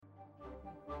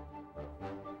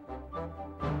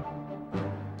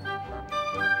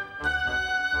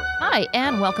Hi,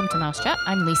 and welcome to Mouse Chat.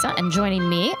 I'm Lisa, and joining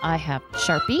me, I have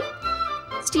Sharpie,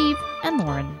 Steve, and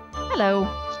Lauren. Hello.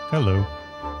 Hello.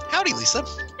 Howdy, Lisa.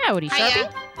 Howdy, Sharpie.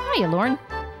 Hiya, Lauren.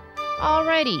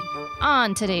 Alrighty,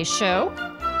 on today's show,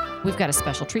 we've got a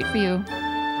special treat for you,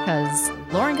 because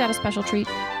Lauren got a special treat.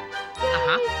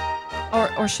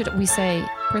 Or should we say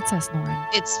Princess Lauren?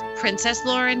 It's Princess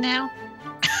Lauren now.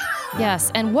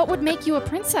 Yes, and what would make you a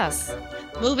princess?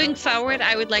 Moving forward,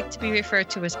 I would like to be referred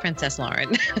to as Princess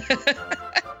Lauren.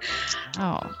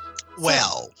 Oh.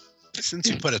 Well, since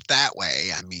you put it that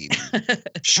way, I mean,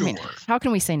 sure. I mean, how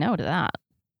can we say no to that?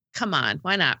 Come on,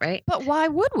 why not, right? But why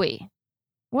would we?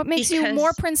 What makes you Because-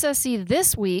 more princessy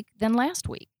this week than last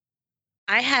week?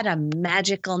 I had a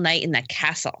magical night in the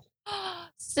castle.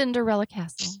 Cinderella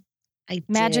Castle. I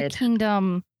Magic did.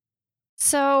 Kingdom.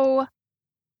 So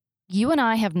you and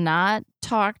I have not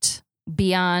talked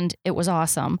beyond it was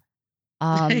awesome.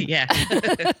 Yeah.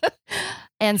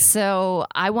 And so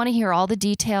I want to hear all the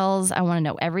details. I want to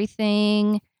know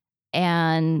everything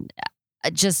and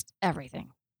just everything.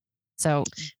 So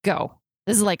go.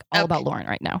 This is like all about Lauren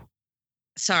right now.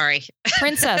 Sorry.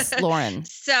 Princess Lauren.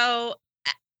 So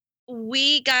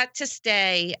we got to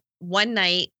stay one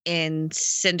night in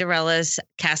Cinderella's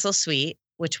castle suite,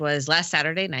 which was last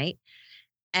Saturday night.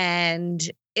 And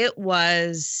it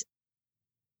was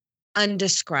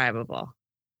undescribable.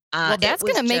 Well, that's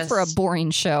going to make for a boring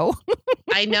show.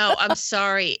 I know. I'm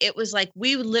sorry. It was like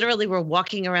we literally were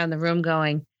walking around the room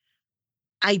going,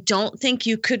 I don't think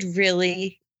you could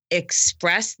really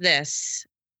express this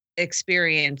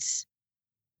experience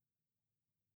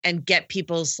and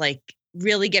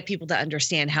really get people to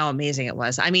understand how amazing it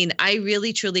was. I mean, I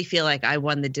really truly feel like I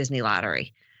won the Disney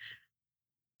lottery.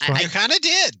 You kind of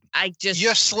did.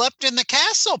 You slept in the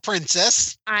castle,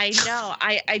 princess. I know.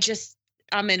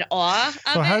 I'm in awe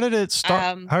of So how did it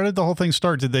start? How did the whole thing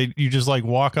start? Did you just like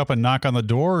walk up and knock on the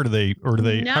door, or do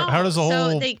they? No. How does the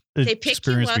whole they pick you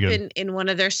experience up begin? in one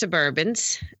of their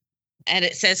Suburbans, and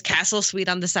it says Castle Suite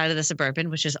on the side of the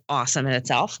Suburban, which is awesome in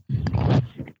itself.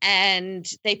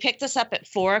 And they picked us up at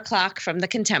 4:00 from the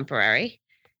Contemporary,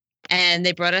 and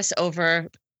they brought us over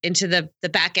into the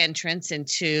back entrance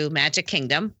into Magic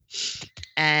Kingdom.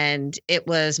 And it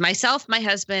was myself, my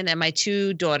husband, and my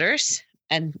two daughters.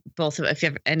 And both of, if you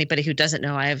have anybody who doesn't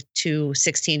know, I have two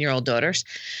 16-year-old daughters.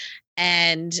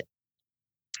 And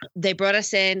they brought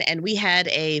us in, and we had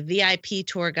a VIP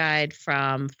tour guide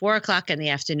from 4:00 in the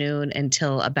afternoon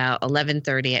until about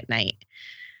 11:30 at night,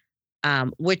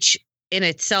 which in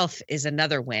itself is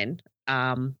another win.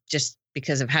 Just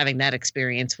because of having that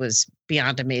experience was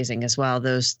beyond amazing as well.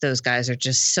 Those guys are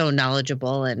just so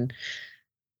knowledgeable and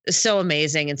so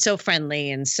amazing and so friendly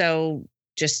and so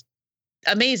just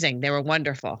amazing. They were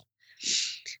wonderful.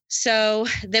 So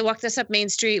they walked us up Main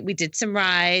Street. We did some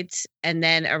rides. And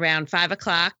then around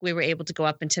 5:00, we were able to go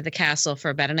up into the castle for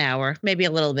about an hour, maybe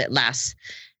a little bit less.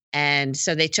 And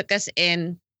so they took us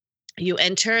in. You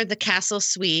enter the castle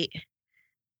suite.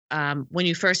 When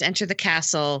you first enter the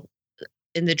castle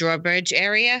in the drawbridge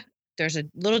area, there's a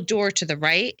little door to the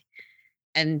right.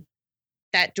 And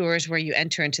that door is where you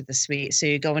enter into the suite. So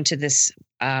you go into this,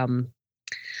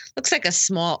 looks like a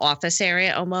small office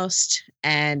area almost,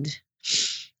 and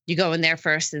you go in there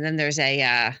first, and then there's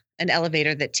an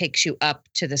elevator that takes you up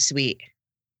to the suite,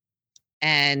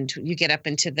 and you get up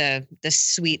into the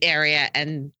suite area,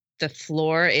 and the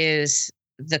floor is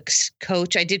the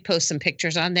coach. I did post some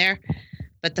pictures on there,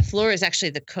 but the floor is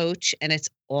actually the coach, and it's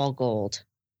all gold.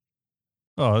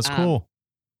 Oh, that's cool.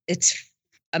 It's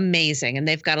amazing. And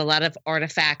they've got a lot of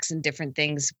artifacts and different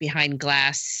things behind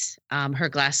glass. Her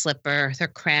glass slipper, her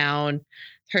crown,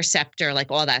 her scepter,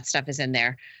 like all that stuff is in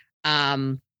there.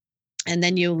 And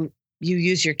then you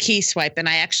use your key swipe. And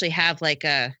I actually have like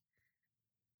a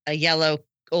yellow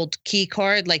old key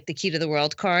card, like the Key to the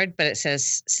World card, but it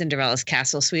says Cinderella's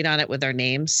Castle Suite on it with our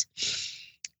names.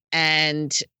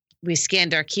 And we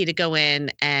scanned our key to go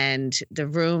in, and the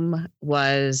room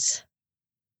was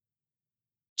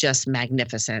just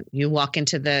magnificent. You walk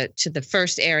into the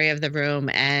first area of the room,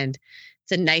 and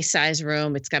it's a nice size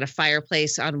room. It's got a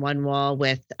fireplace on one wall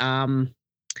with a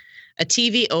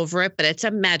TV over it, but it's a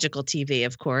magical TV,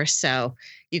 of course. So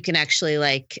you can actually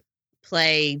like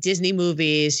play Disney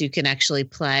movies. You can actually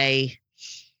play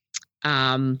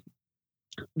the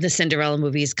Cinderella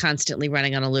movies constantly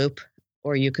running on a loop,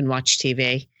 or you can watch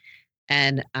TV.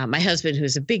 And my husband,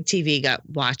 who's a big TV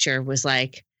watcher, was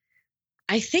like,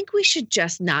 I think we should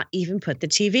just not even put the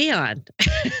TV on.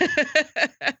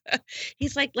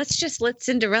 He's like, let's let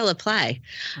Cinderella play.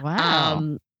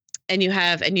 Wow. And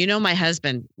you know my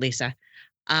husband, Lisa.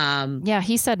 Yeah,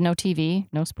 he said no TV,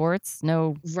 no sports,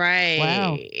 no.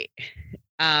 Right.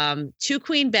 2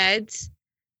 queen beds,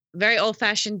 very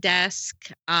old-fashioned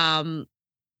desk,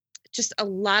 just a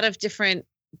lot of different.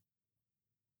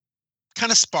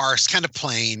 Kind of sparse, kind of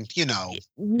plain,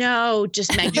 No,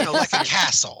 just magnificent. like a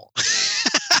castle.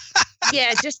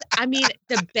 Yeah,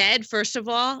 the bed, first of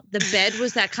all, the bed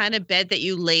was that kind of bed that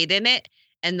you laid in it,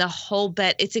 and the whole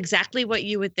bed, it's exactly what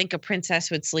you would think a princess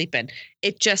would sleep in.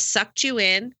 It just sucked you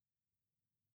in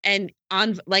and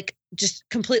just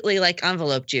completely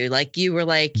enveloped you. Like you were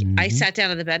like, I sat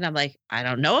down on the bed and I'm like, I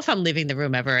don't know if I'm leaving the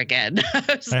room ever again.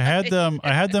 I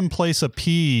had them place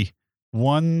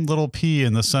one little pea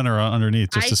in the center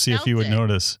underneath just to see if you would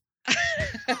notice.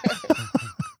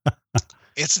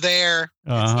 It's there.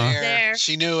 It's there.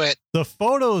 She knew it. The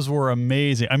photos were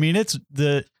amazing. I mean, it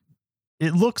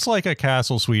looks like a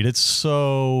castle suite. It's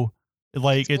so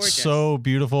it's so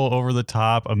beautiful, over the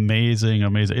top, amazing.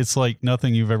 It's like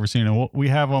nothing you've ever seen. And we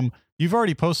have them. You've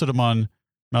already posted them on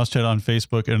Mouse Chat on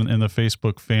Facebook and in the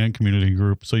Facebook fan community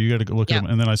group. So you got to look at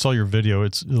them. And then I saw your video.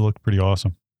 It looked pretty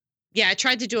awesome. Yeah, I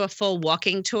tried to do a full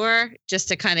walking tour just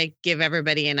to kind of give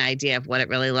everybody an idea of what it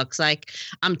really looks like.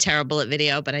 I'm terrible at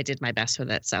video, but I did my best with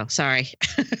it. So sorry.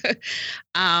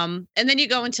 And then you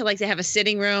go into they have a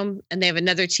sitting room and they have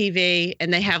another TV,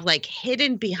 and they have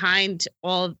hidden behind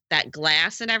all that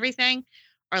glass and everything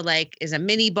is a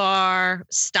mini bar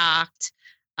stocked,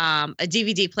 a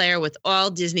DVD player with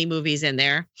all Disney movies in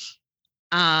there.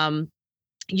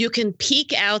 You can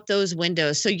peek out those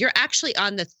windows. So you're actually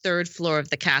on the 3rd floor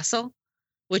of the castle,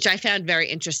 which I found very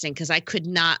interesting because I could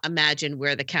not imagine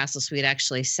where the castle suite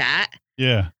actually sat.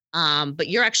 Yeah. But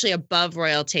you're actually above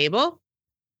Royal Table.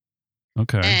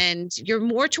 Okay. And you're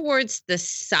more towards the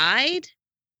side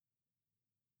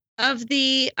of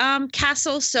the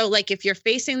castle. So if you're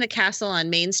facing the castle on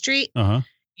Main Street,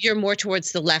 you're more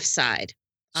towards the left side.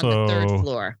 On the 3rd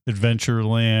floor.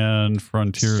 Adventureland,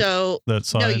 Frontier, that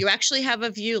side. No, you actually have a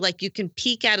view. You can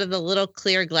peek out of the little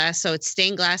clear glass. So it's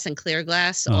stained glass and clear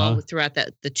glass all throughout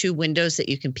the 2 windows that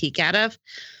you can peek out of.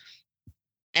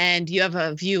 And you have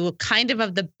a view kind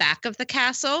of the back of the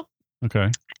castle.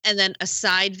 Okay. And then a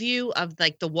side view of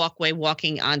the walkway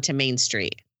walking onto Main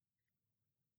Street.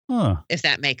 Huh. If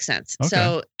that makes sense. Okay.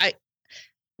 So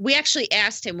we actually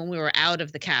asked him when we were out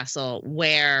of the castle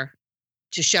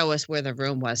to show us where the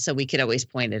room was so we could always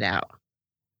point it out.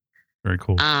 Very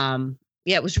cool.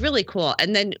 Yeah, it was really cool.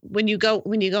 And then when you go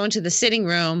into the sitting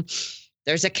room,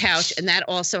 there's a couch, and that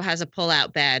also has a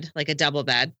pull-out bed, like a double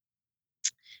bed.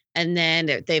 And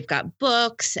then they've got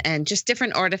books and just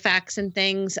different artifacts and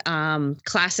things,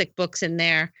 classic books in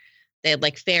there. They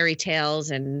had fairy tales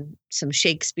and some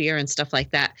Shakespeare and stuff like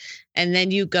that. And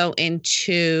then you go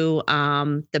into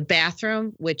the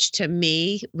bathroom, which to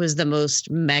me was the most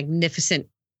magnificent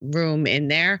room in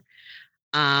there.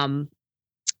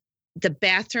 The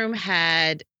bathroom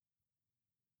had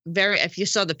if you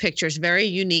saw the pictures, very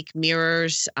unique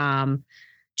mirrors,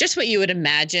 just what you would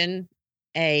imagine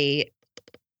a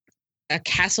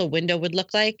castle window would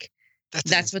look like.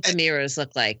 That's what the mirrors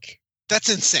look like. That's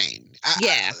insane.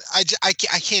 Yeah. I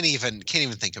can't even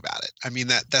think about it. I mean,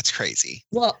 that's crazy.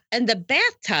 Well, and the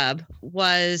bathtub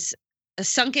was a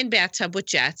sunken bathtub with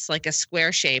jets, like a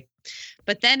square shape,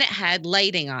 but then it had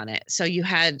lighting on it. So you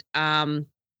had the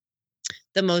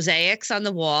mosaics on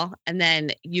the wall, and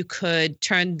then you could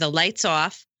turn the lights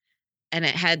off, and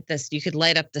it had you could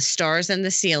light up the stars in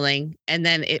the ceiling, and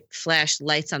then it flashed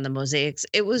lights on the mosaics.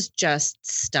 It was just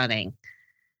stunning.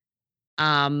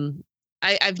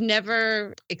 I've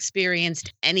never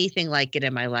experienced anything like it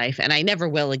in my life, and I never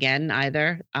will again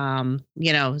either.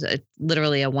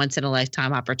 Literally a once in a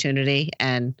lifetime opportunity,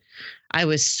 and I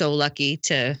was so lucky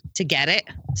to get it.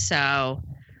 So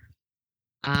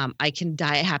I can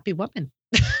die a happy woman.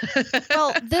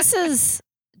 Well,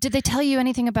 did they tell you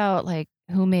anything about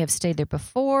who may have stayed there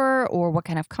before or what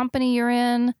kind of company you're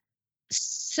in?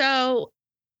 So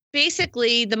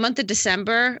basically the month of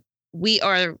December, we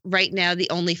are right now the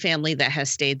only family that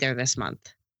has stayed there this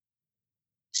month.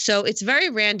 So it's very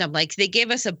random. They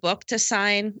gave us a book to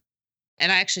sign,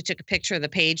 and I actually took a picture of the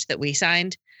page that we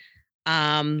signed,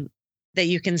 that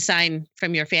you can sign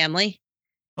from your family.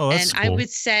 Oh, that's cool. I would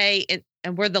say,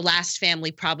 and we're the last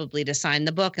family probably to sign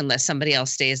the book unless somebody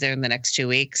else stays there in the next 2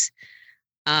 weeks.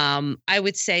 I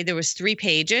would say there was 3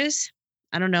 pages.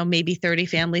 I don't know, maybe 30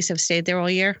 families have stayed there all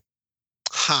year.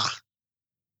 Huh.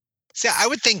 See, I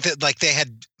would think that they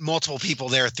had multiple people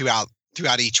there throughout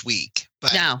each week.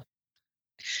 But no.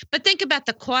 But think about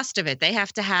the cost of it. They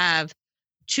have to have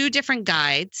 2 different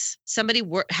guides. Somebody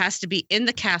has to be in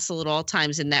the castle at all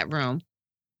times in that room.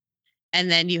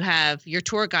 And then you have your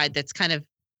tour guide that's kind of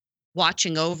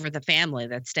watching over the family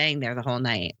that's staying there the whole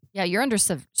night. Yeah, you're under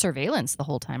surveillance the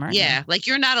whole time, aren't you? Yeah, like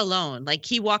you're not alone. Like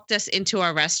he walked us into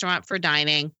our restaurant for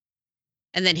dining,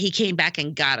 and then he came back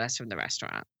and got us from the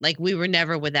restaurant. Like we were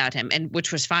never without him, and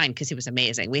which was fine because he was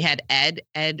amazing. We had Ed.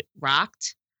 Ed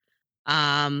rocked.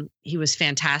 He was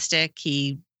fantastic.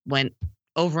 He went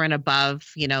over and above.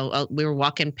 You know, we were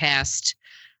walking past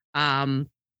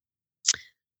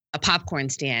a popcorn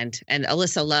stand, and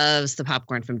Alyssa loves the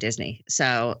popcorn from Disney.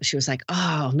 So she was like,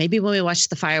 oh, maybe when we watch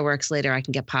the fireworks later, I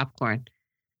can get popcorn.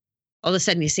 All of a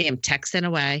sudden you see him texting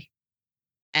away,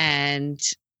 and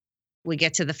we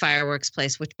get to the fireworks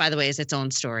place, which by the way is its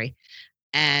own story.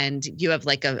 And you have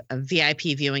like a VIP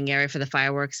viewing area for the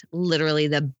fireworks, literally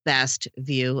the best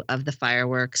view of the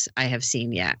fireworks I have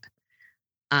seen yet.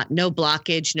 No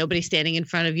blockage, nobody standing in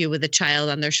front of you with a child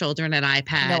on their shoulder and an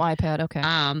iPad. No iPad, okay.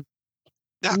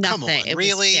 Now, Nothing. come on, It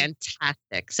really? was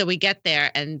fantastic. So we get there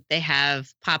and they have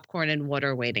popcorn and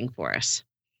water waiting for us.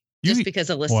 Just because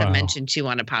Alyssa mentioned she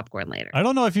wanted popcorn later. I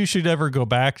don't know if you should ever go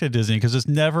back to Disney because it's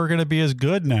never going to be as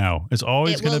good now. It's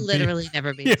always going to be. It will literally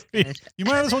never be as good. You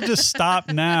might as well just stop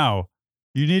now.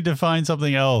 You need to find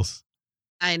something else.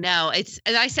 I know.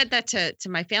 And I said that to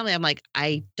my family. I'm like,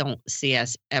 I don't see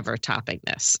us ever topping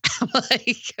this.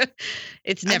 Like,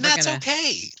 it's never and that's gonna.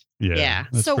 okay. Yeah.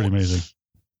 That's So- pretty amazing.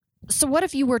 So what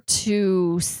if you were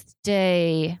to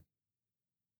stay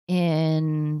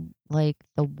in like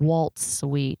the Waltz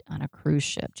suite on a cruise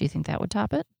ship? Do you think that would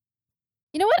top it?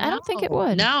 You know what? I don't think it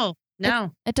would. No.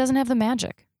 It doesn't have the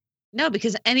magic. No,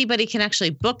 because anybody can actually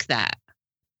book that.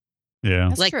 Yeah.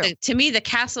 That's like true. to me, the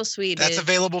Castle Suite That's is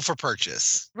available for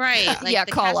purchase. right. Like Yeah,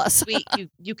 the call Castle us. Suite,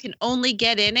 you can only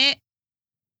get in it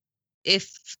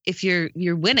if you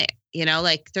win it. You know,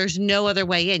 like there's no other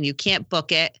way in. You can't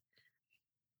book it.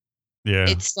 Yeah.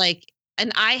 It's like,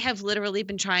 and I have literally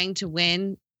been trying to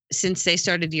win since they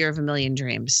started Year of a Million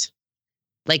Dreams.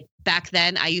 Like back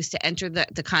then, I used to enter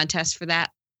the contest for that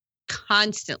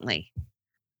constantly.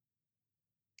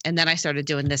 And then I started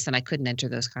doing this and I couldn't enter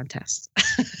those contests.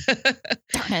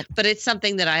 Darn it. But it's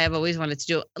something that I have always wanted to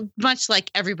do, much like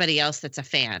everybody else that's a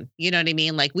fan. You know what I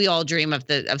mean? Like we all dream of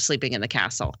sleeping in the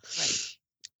castle.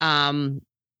 Right.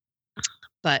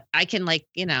 But I can I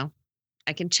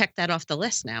can check that off the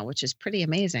list now, which is pretty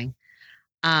amazing.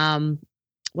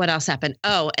 What else happened?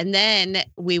 Oh, and then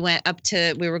we were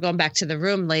going back to the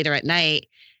room later at night,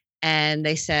 and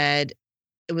they said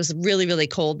it was really, really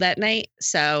cold that night.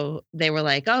 So they were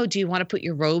like, oh, do you want to put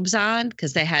your robes on?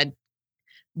 Because they had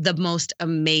the most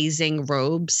amazing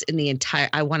robes in the entire,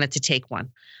 I wanted to take one.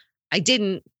 I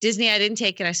didn't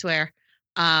take it, I swear.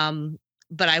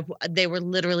 But they were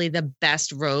literally the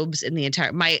best robes in the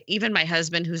entire, even my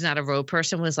husband, who's not a robe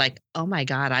person, was like, oh my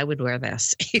God, I would wear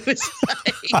this. He was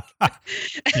like,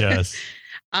 Yes.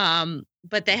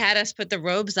 But they had us put the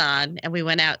robes on, and we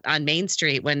went out on Main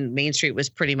Street when Main Street was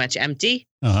pretty much empty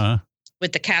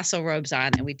with the castle robes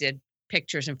on, and we did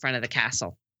pictures in front of the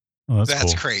castle. Oh,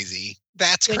 That's cool. crazy.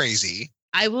 That's Which- crazy.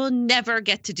 I will never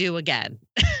get to do again.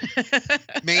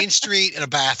 Main Street in a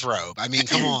bathrobe. I mean,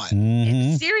 come on.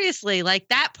 Mhm. Seriously, like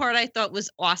that part I thought was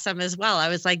awesome as well. I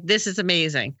was like, this is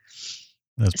amazing.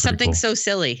 That's pretty Something cool. so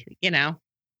silly, you know?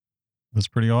 That's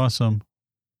pretty awesome.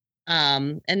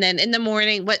 And then in the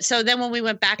morning, so then when we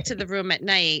went back to the room at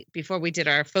night before we did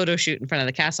our photo shoot in front of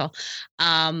the castle,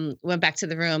 went back to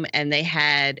the room and they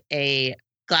had a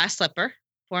glass slipper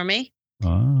for me.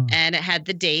 Oh. And it had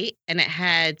the date and it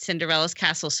had Cinderella's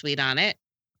Castle Suite on it.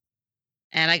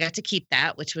 And I got to keep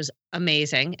that, which was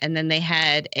amazing. And then they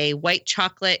had a white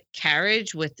chocolate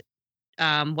carriage with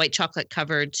white chocolate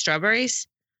covered strawberries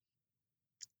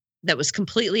that was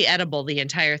completely edible, the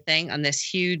entire thing, on this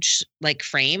huge like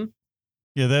frame.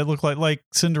 Yeah, that looked like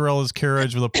Cinderella's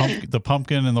carriage with the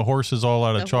pumpkin and the horses all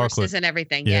out of The chocolate. horses and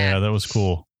everything. Yeah, Yeah. that was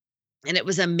cool. And it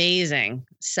was amazing.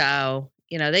 So,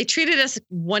 they treated us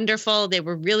wonderful. They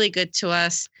were really good to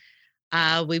us.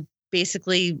 We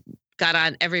basically got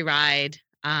on every ride.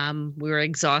 We were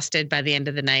exhausted by the end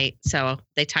of the night. So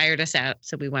they tired us out.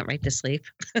 So we went right to sleep.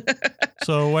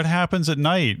 So what happens at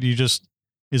night?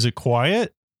 Is it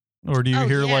quiet? Or do you Oh,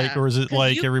 hear yeah. or is it 'Cause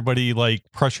like you- everybody like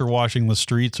pressure washing the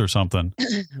streets or something?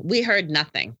 We heard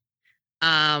nothing.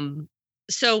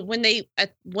 So when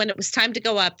it was time to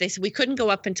go up, they said we couldn't go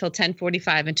up until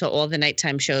 10:45 until all the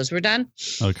nighttime shows were done.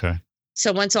 Okay.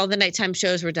 So once all the nighttime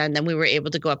shows were done, then we were able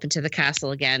to go up into the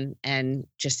castle again and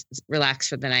just relax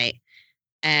for the night.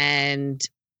 And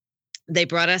they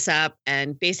brought us up,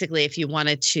 and basically if you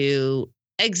wanted to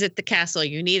exit the castle,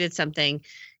 you needed something,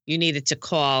 you needed to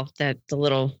call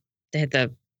they had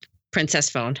the princess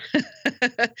phone.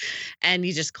 And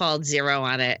you just called 0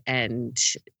 on it, and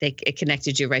it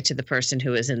connected you right to the person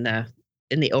who was in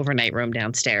the overnight room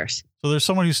downstairs. So there's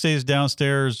someone who stays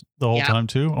downstairs the whole time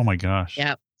too? Oh my gosh.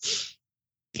 Yep.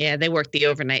 Yeah, they worked the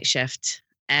overnight shift.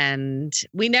 And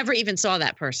we never even saw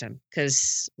that person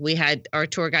because our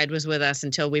tour guide was with us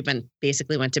until we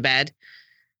basically went to bed.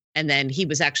 And then he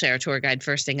was actually our tour guide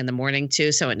first thing in the morning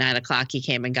too. So at 9:00 he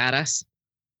came and got us.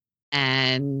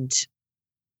 And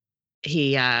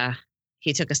he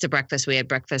took us to breakfast. We had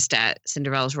breakfast at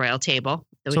Cinderella's Royal Table.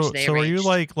 So are you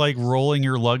like rolling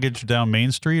your luggage down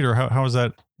Main Street, or how is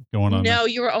that going on? No,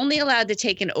 you were only allowed to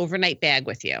take an overnight bag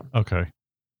with you. Okay.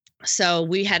 So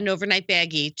we had an overnight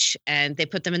bag each, and they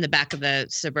put them in the back of the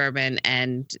Suburban.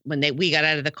 And when we got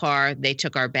out of the car, they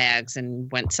took our bags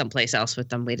and went someplace else with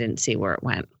them. We didn't see where it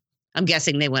went. I'm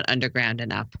guessing they went underground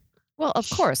and up. Well, of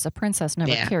course, a princess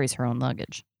never carries her own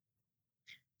luggage.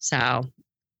 So,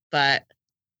 but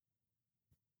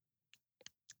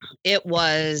it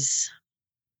was.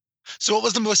 So what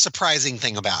was the most surprising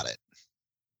thing about it?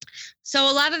 So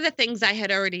a lot of the things I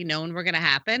had already known were going to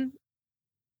happen.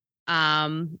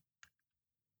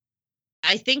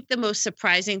 I think the most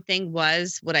surprising thing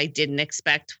was what I didn't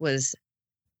expect was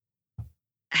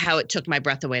how it took my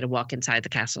breath away to walk inside the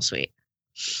castle suite.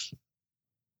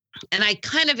 And I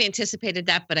kind of anticipated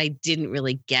that, but I didn't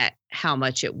really get how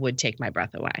much it would take my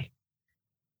breath away.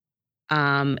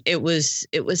 It was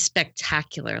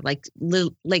spectacular. Like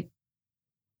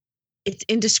it's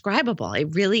indescribable. It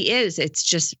really is.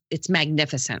 It's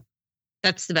magnificent.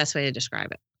 That's the best way to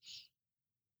describe it.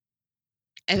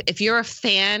 If you're a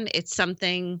fan, it's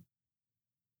something.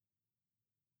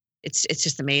 It's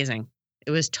just amazing.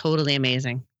 It was totally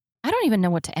amazing. I don't even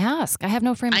know what to ask. I have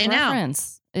no frame of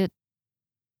reference.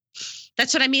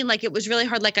 That's what I mean. Like, it was really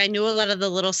hard. Like, I knew a lot of the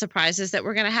little surprises that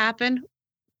were going to happen.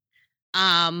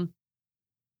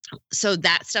 So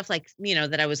that stuff, like,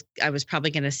 that I was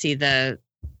probably going to see the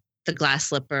glass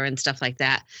slipper and stuff like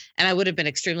that. And I would have been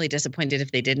extremely disappointed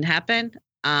if they didn't happen.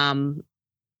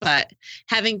 But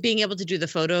being able to do the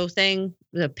photo thing,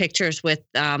 the pictures with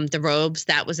the robes,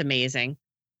 that was amazing.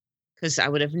 Because I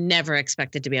would have never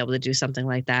expected to be able to do something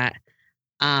like that.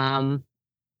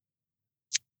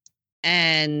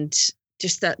 And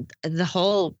just the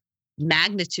whole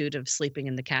magnitude of sleeping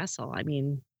in the castle. I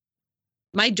mean,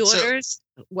 my daughters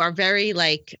are very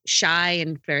like shy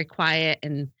and very quiet,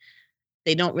 and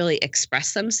they don't really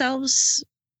express themselves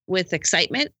with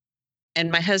excitement. And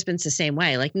my husband's the same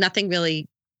way. Like, nothing really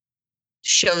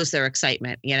shows their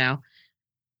excitement,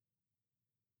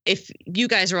 If you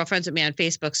guys are all friends with me on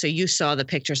Facebook, so you saw the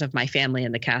pictures of my family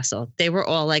in the castle. They were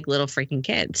all like little freaking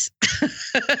kids.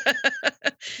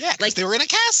 Yeah, like they were in a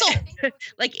castle.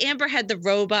 Like, Amber had the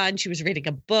robe on. She was reading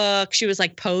a book. She was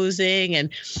like posing,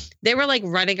 and they were like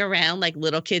running around like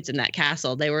little kids in that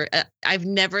castle. They were. I've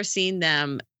never seen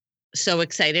them so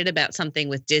excited about something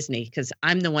with Disney, because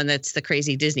I'm the one that's the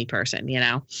crazy Disney person,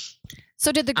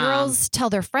 So did the girls tell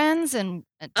their friends, and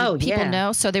did people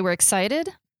know? So they were excited?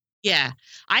 Yeah.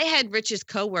 I had Rich's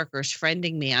coworkers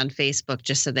friending me on Facebook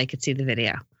just so they could see the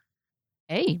video.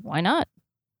 Hey, why not?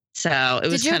 So it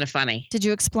was kind of funny. Did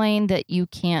you explain that you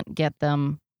can't get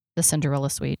them the Cinderella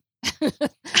suite?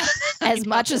 As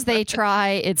much as they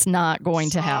try, it's not going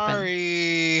to happen.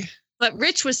 Sorry. But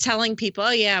Rich was telling people, oh,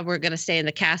 yeah, we're going to stay in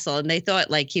the castle. And they thought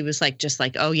like he was like, just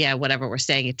like, oh, yeah, whatever, we're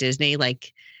staying at Disney.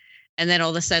 Like, and then all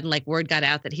of a sudden, like, word got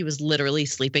out that he was literally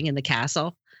sleeping in the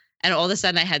castle. And all of a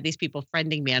sudden I had these people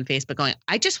friending me on Facebook going,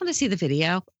 I just want to see the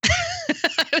video.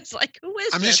 I was like, who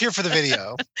is I'm this? just here for the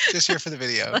video. Just here for the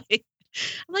video. I'm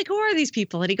like, who are these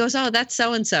people? And he goes, oh, that's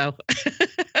so-and-so.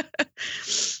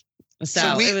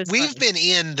 So we've been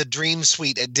in the Dream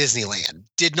Suite at Disneyland.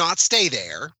 Did not stay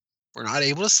there. We're not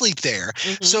able to sleep there.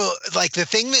 Mm-hmm. So like the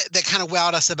thing that kind of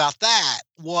wowed us about that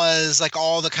was like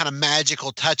all the kind of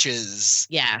magical touches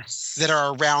that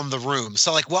are around the room.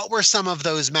 So like, what were some of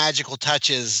those magical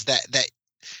touches that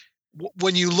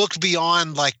when you looked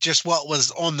beyond like just what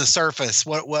was on the surface,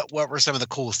 what were some of the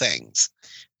cool things?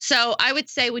 So I would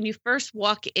say when you first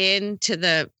walk into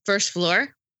the first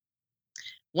floor,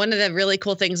 one of the really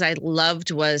cool things I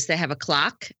loved was they have a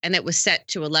clock, and it was set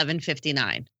to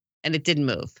 11:59 and it didn't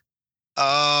move.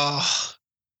 Oh,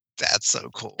 that's so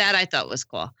cool. That I thought was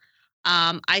cool.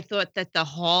 I thought that the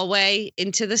hallway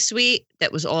into the suite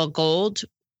that was all gold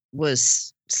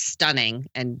was stunning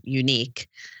and unique.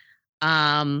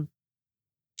 The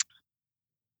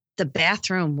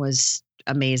bathroom was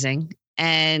amazing.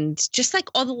 And just like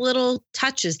all the little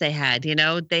touches they had,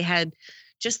 they had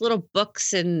just little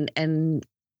books and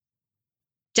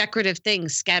decorative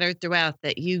things scattered throughout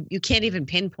that you can't even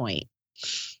pinpoint.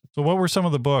 So what were some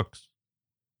of the books?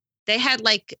 They had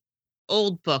like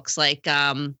old books, like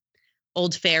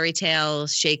old fairy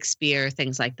tales, Shakespeare,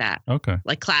 things like that. Okay.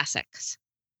 Like classics.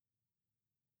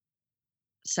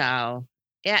 So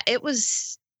yeah, it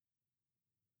was.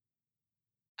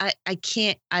 I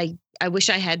wish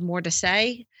I had more to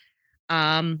say.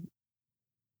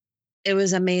 It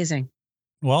was amazing.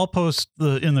 Well, I'll post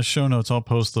in the show notes. I'll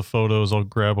post the photos. I'll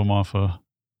grab them off of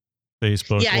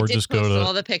Facebook, Yeah, or I did just post go to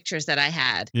all the pictures that I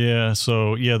had. Yeah.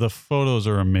 So yeah, the photos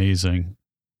are amazing.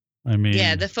 I mean,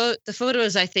 Yeah, the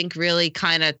photos I think really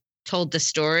kind of told the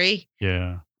story.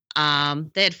 Yeah.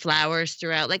 They had flowers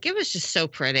throughout. Like it was just so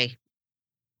pretty.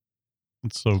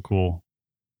 It's so cool.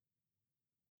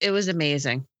 It was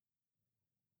amazing.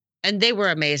 And they were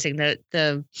amazing.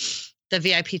 The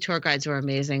VIP tour guides were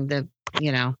amazing.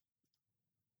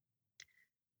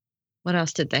 What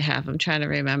else did they have? I'm trying to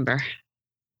remember.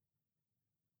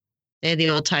 They had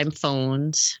the old time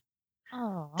phones.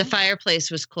 Oh. The fireplace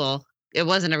was cool. It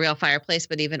wasn't a real fireplace,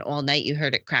 but even all night you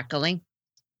heard it crackling.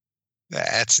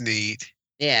 That's neat.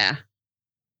 Yeah.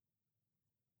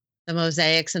 The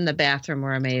mosaics in the bathroom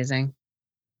were amazing.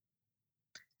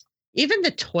 Even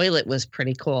the toilet was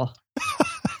pretty cool.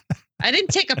 I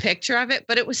didn't take a picture of it,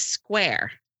 but it was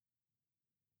square.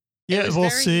 Yeah,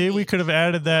 we'll see. Neat. We could have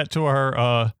added that to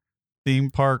our theme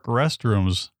park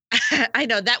restrooms. I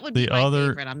know that would be my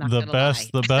favorite. I'm not gonna lie.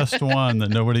 The best one that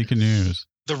nobody can use.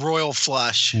 The royal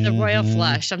flush. The royal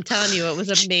flush. I'm telling you, it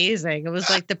was amazing. It was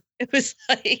like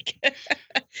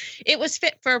it was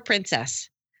fit for a princess.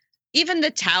 Even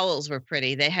the towels were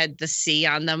pretty. They had the sea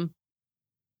on them.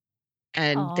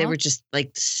 And they were just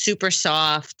like super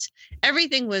soft.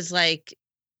 Everything was like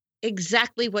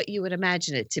exactly what you would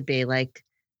imagine it to be, like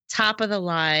top of the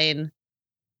line,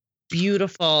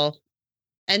 beautiful.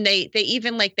 And they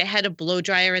even like they had a blow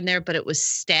dryer in there, but it was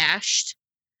stashed.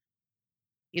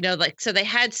 You know, like so they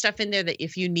had stuff in there that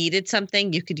if you needed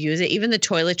something, you could use it. Even the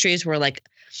toiletries were like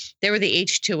they were the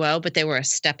H2O, but they were a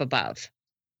step above.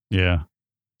 Yeah.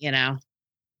 You know.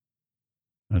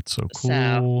 That's so cool.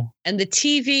 So, and the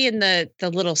TV in the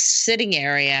little sitting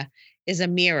area is a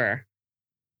mirror.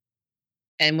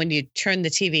 And when you turn the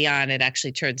TV on, it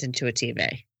actually turns into a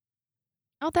TV.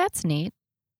 Oh, that's neat.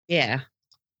 Yeah.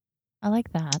 I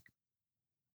like that.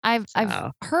 I've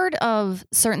heard of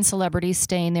certain celebrities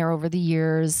staying there over the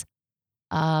years.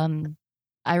 I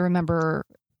remember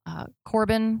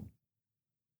Corbin,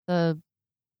 the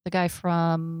guy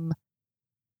from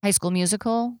High School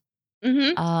Musical.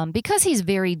 Mm-hmm. Because he's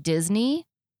very Disney.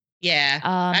 Yeah,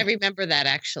 I remember that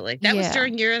actually. That was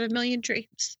during Year of a Million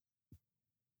Dreams.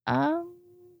 I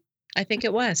think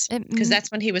it was because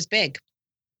that's when he was big.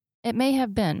 It may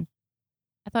have been.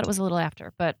 I thought it was a little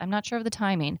after, but I'm not sure of the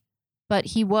timing. But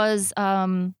he was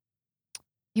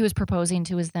proposing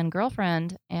to his then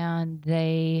girlfriend, and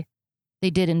they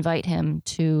did invite him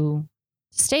to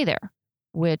stay there,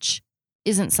 which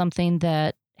isn't something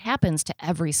that happens to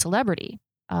every celebrity.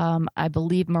 I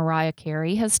believe Mariah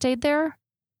Carey has stayed there,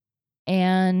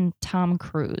 and Tom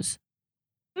Cruise.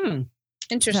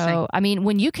 Interesting. So, I mean,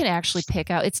 when you can actually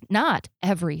pick out, it's not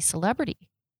every celebrity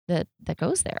that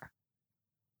goes there.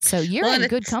 So you're in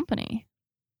good company.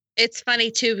 It's funny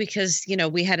too because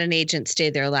we had an agent stay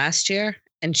there last year,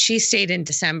 and she stayed in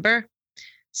December.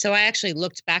 So I actually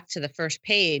looked back to the first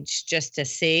page just to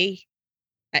see.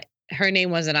 Her name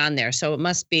wasn't on there, so it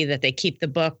must be that they keep the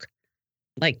book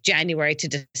like January to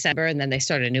December, and then they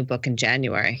start a new book in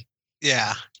January.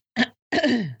 Yeah.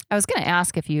 I was going to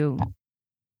ask if you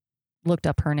looked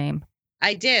up her name.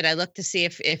 I did. I looked to see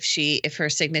if her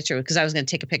signature, because I was going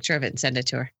to take a picture of it and send it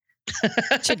to her.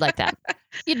 She'd like that.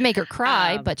 You'd make her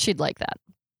cry, but she'd like that.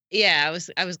 Yeah, I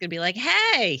was going to be like,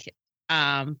 hey.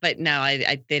 But no,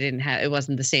 they didn't have. It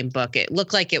wasn't the same book. It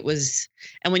looked like it was.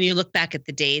 And when you look back at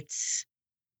the dates,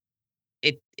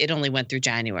 it only went through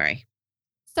January.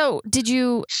 So did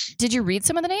you read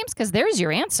some of the names? Because there's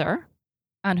your answer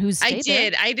on who's stayed I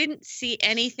did. there. I didn't see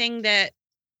anything that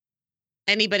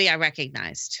anybody I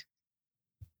recognized.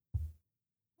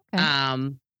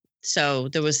 Okay. So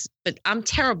there was, but I'm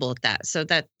terrible at that. So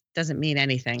that doesn't mean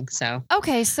anything. So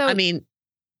okay. So I mean,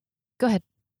 go ahead.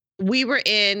 We were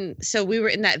in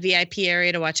that VIP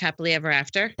area to watch Happily Ever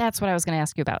After. That's what I was going to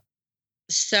ask you about.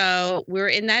 So we were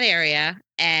in that area,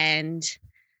 and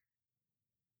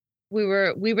we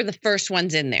were the first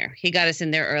ones in there. He got us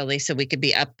in there early so we could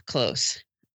be up close.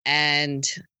 And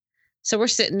so we're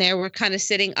sitting there. We're kind of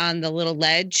sitting on the little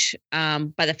ledge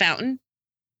by the fountain.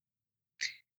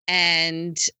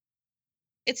 And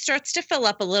it starts to fill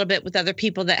up a little bit with other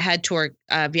people that had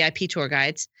VIP tour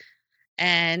guides.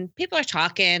 And people are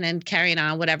talking and carrying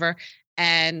on, whatever.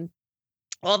 And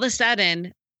all of a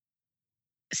sudden,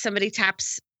 somebody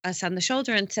taps us on the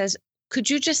shoulder and says, could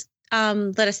you just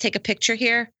let us take a picture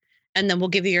here? And then we'll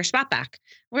give you your spot back.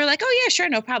 We're like, oh, yeah, sure.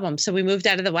 No problem. So we moved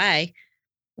out of the way,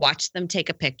 watched them take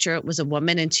a picture. It was a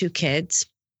woman and 2 kids.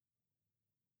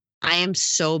 I am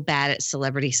so bad at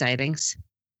celebrity sightings.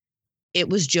 It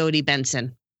was Jodi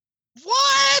Benson.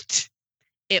 What?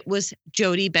 It was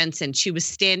Jodi Benson. She was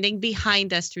standing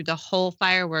behind us through the whole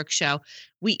fireworks show.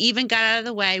 We even got out of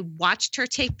the way, watched her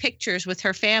take pictures with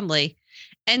her family,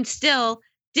 and still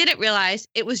didn't realize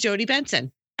it was Jodi Benson.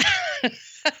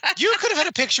 You could have had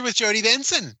a picture with Jodi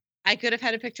Benson. I could have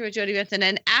had a picture with Jodi Benson.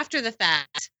 And after the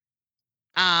fact,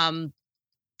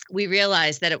 we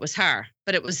realized that it was her,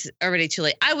 but it was already too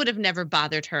late. I would have never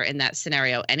bothered her in that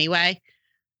scenario anyway.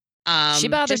 She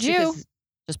bothered you.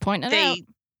 Just pointing it out.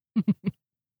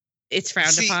 It's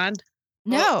frowned upon.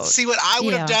 No. Well, see, what I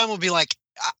would have done would be like,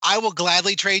 I will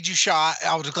gladly trade you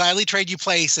I would gladly trade you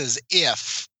places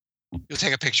if you'll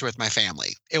take a picture with my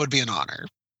family. It would be an honor.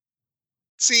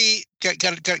 See, got to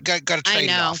trade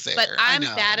it off there. But I'm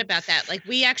bad about that. Like,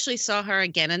 we actually saw her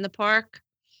again in the park,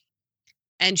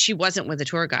 and she wasn't with a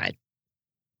tour guide.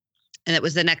 And it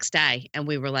was the next day, and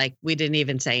we were like, we didn't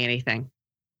even say anything.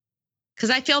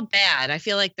 Because I feel bad. I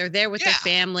feel like they're there with their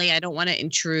family. I don't want to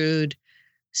intrude.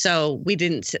 So we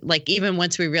didn't, like, even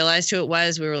once we realized who it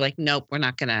was, we were like, nope, we're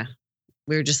not going to.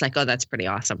 We were just like, oh, that's pretty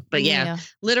awesome. But yeah,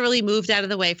 literally moved out of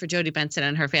the way for Jodi Benson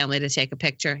and her family to take a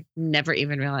picture. Never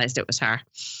even realized it was her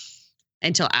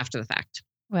until after the fact.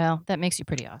 Well, that makes you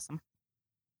pretty awesome.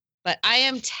 But I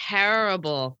am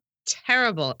terrible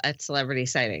at celebrity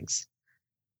sightings.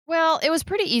 Well, it was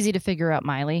pretty easy to figure out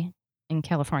Miley in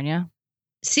California.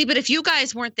 See, but if you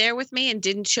guys weren't there with me and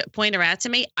didn't point her out to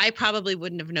me, I probably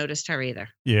wouldn't have noticed her either.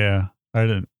 Yeah, I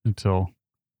didn't until.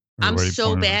 I'm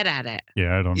so bad at it.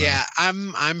 Yeah, I don't know. Yeah,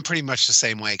 I'm pretty much the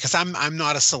same way because I'm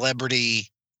not a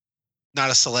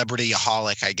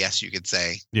celebrity-aholic, I guess you could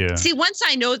say. Yeah. See, once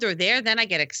I know they're there, then I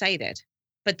get excited.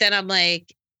 But then I'm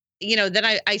like, then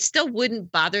I still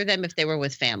wouldn't bother them if they were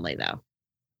with family though.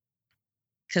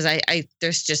 Because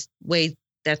that's just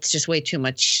way too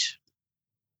much.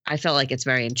 I felt like it's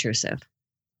very intrusive.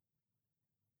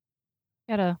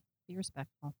 Gotta be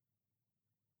respectful.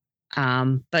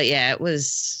 But yeah,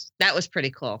 that was pretty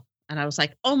cool. And I was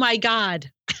like, oh my God.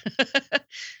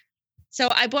 So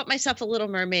I bought myself a Little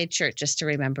Mermaid shirt just to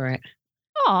remember it.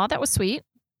 Oh, that was sweet.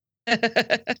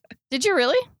 Did you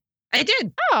really? I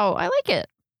did. Oh, I like it.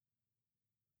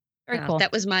 Very cool.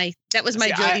 That was my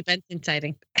Jodi Benson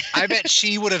sighting. I bet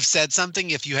she would have said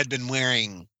something if you had been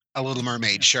wearing a Little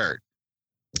Mermaid shirt.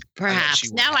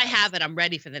 Perhaps. Now I have it. I'm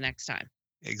ready for the next time.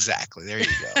 Exactly. There you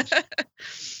go.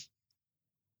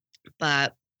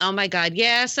 But oh my God.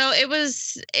 Yeah. So it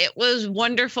was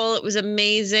wonderful. It was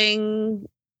amazing.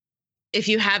 If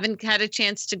you haven't had a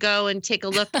chance to go and take a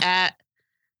look at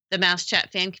the Mouse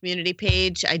Chat fan community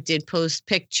page, I did post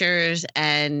pictures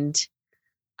and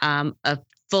a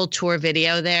full tour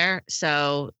video there.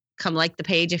 So come like the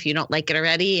page if you don't like it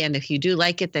already. And if you do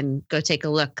like it, then go take a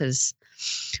look because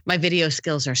my video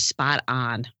skills are spot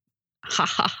on.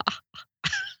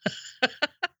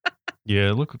 Yeah,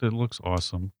 it looks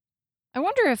awesome. I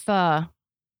wonder if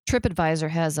TripAdvisor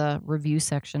has a review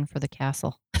section for the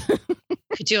castle.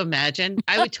 Could you imagine?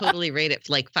 I would totally rate it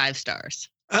like 5 stars.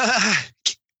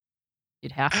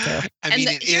 You'd have to. I mean,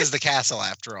 it is the castle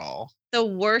after all. The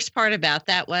worst part about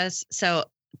that was,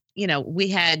 we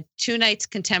had 2 nights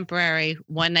contemporary,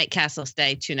 1 night castle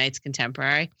stay, 2 nights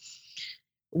contemporary.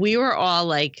 We were all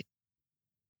like,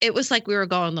 it was like we were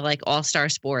going to like All-Star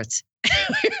Sports.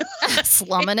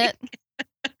 Slumming it.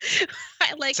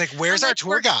 It's like, where's our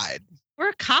tour guide?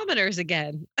 We're commoners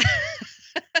again.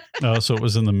 Oh, so it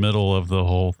was in the middle of the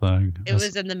whole thing. It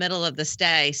was in the middle of the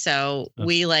stay. So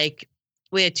we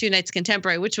had 2 nights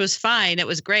contemporary, which was fine. It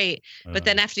was great. But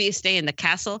then after you stay in the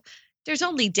castle, there's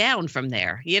only down from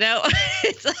there,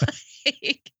 It's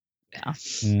like, yeah.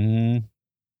 Mm-hmm.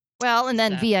 Well, and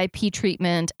then VIP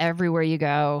treatment everywhere you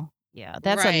go. Yeah,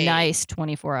 that's a nice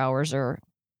 24 hours or,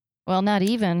 well, not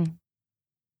even.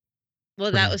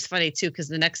 Well, that was funny too, because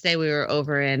the next day we were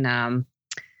over in,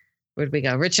 where'd we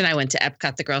go? Rich and I went to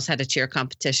Epcot. The girls had a cheer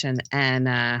competition and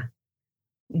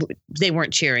they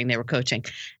weren't cheering, they were coaching.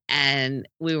 And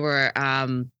we were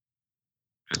in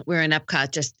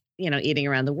Epcot just, eating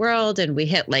around the world, and we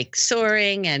hit like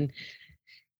soaring, and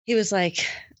he was like,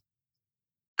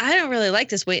 I don't really like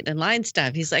this waiting in line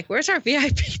stuff. He's like, where's our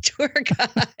VIP tour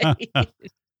guide?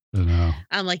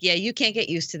 I'm like, yeah, you can't get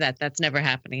used to that. That's never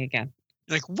happening again.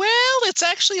 Like, well, it's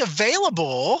actually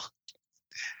available.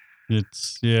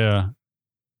 Yeah.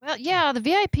 Well, yeah, the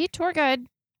VIP tour guide,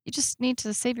 you just need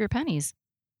to save your pennies.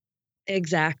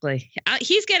 Exactly.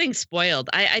 He's getting spoiled.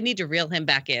 I need to reel him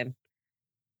back in.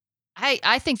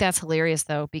 I think that's hilarious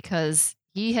though, because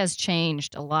he has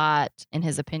changed a lot in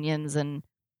his opinions and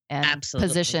Absolutely.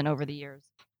 position over the years.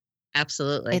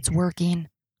 Absolutely. It's working.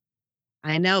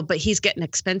 I know, but he's getting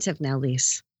expensive now,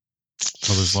 Lise.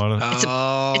 Well, there's a lot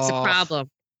of It's a problem.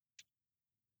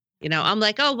 You know, I'm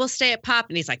like, oh, we'll stay at Pop.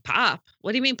 And he's like, Pop?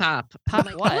 What do you mean Pop? Pop I'm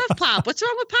like, what? I love Pop. What's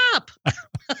wrong with Pop?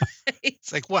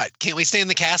 It's like, what? Can't we stay in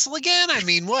the castle again? I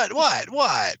mean, what?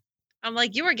 I'm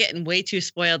like, you are getting way too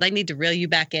spoiled. I need to reel you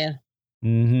back in.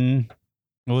 Mm-hmm.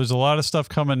 Well, there's a lot of stuff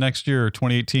coming next year,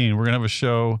 2018. We're going to have a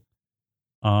show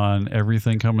on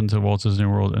everything coming to Walt Disney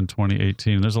World in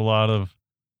 2018. There's a lot of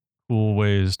cool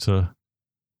ways to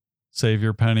save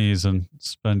your pennies and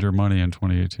spend your money in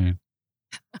 2018.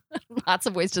 Lots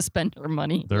of ways to spend your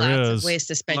money. There Lots is. of ways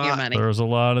to spend your money. There's a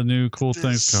lot of new cool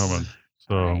things coming.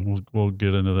 So Right. we'll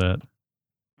get into that.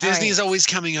 Disney's All right. always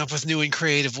coming up with new and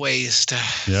creative ways to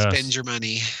Yes. spend your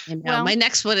money. I know. Well- My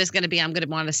next one is going to be I'm going to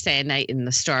want to stay a night in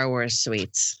the Star Wars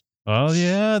suites. Oh,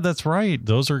 yeah, that's right.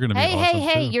 Those are going to be Hey, awesome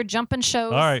hey, too. you're jumping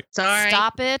shows. All right. Sorry.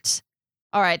 Stop it.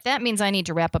 All right, that means I need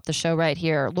to wrap up the show right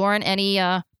here. Lauren, any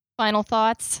final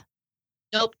thoughts?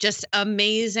 Nope. Just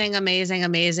amazing, amazing,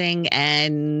 amazing.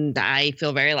 And I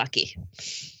feel very lucky.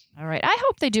 All right. I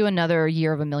hope they do another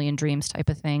Year of a Million Dreams type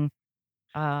of thing.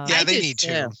 Yeah, I they do need too.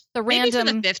 to. The Maybe for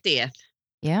random. the 50th.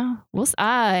 Yeah.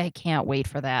 I can't wait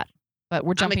for that. But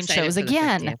we're I'm jumping excited shows for the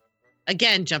again. 50th.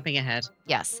 Again, jumping ahead.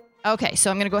 Yes. Okay, so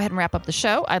I'm going to go ahead and wrap up the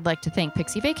show. I'd like to thank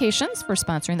Pixie Vacations for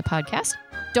sponsoring the podcast.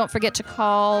 Don't forget to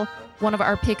call one of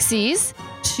our Pixies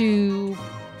to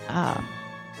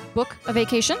book a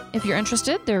vacation if you're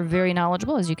interested. They're very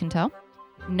knowledgeable, as you can tell.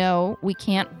 No, we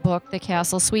can't book the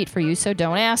Castle Suite for you, so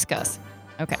don't ask us.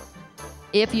 Okay.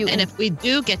 If you, And if we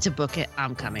do get to book it,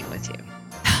 I'm coming with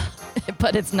you.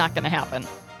 but it's not going to happen.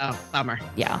 Oh, bummer.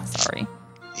 Yeah, sorry.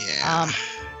 Yeah.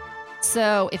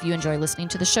 So if you enjoy listening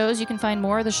to the shows, you can find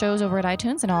more of the shows over at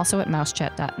iTunes and also at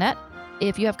mousechat.net.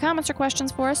 If you have comments or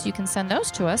questions for us, you can send those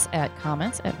to us at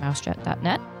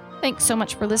comments@mousechat.net. Thanks so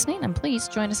much for listening, and please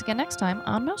join us again next time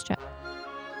on Mousechat.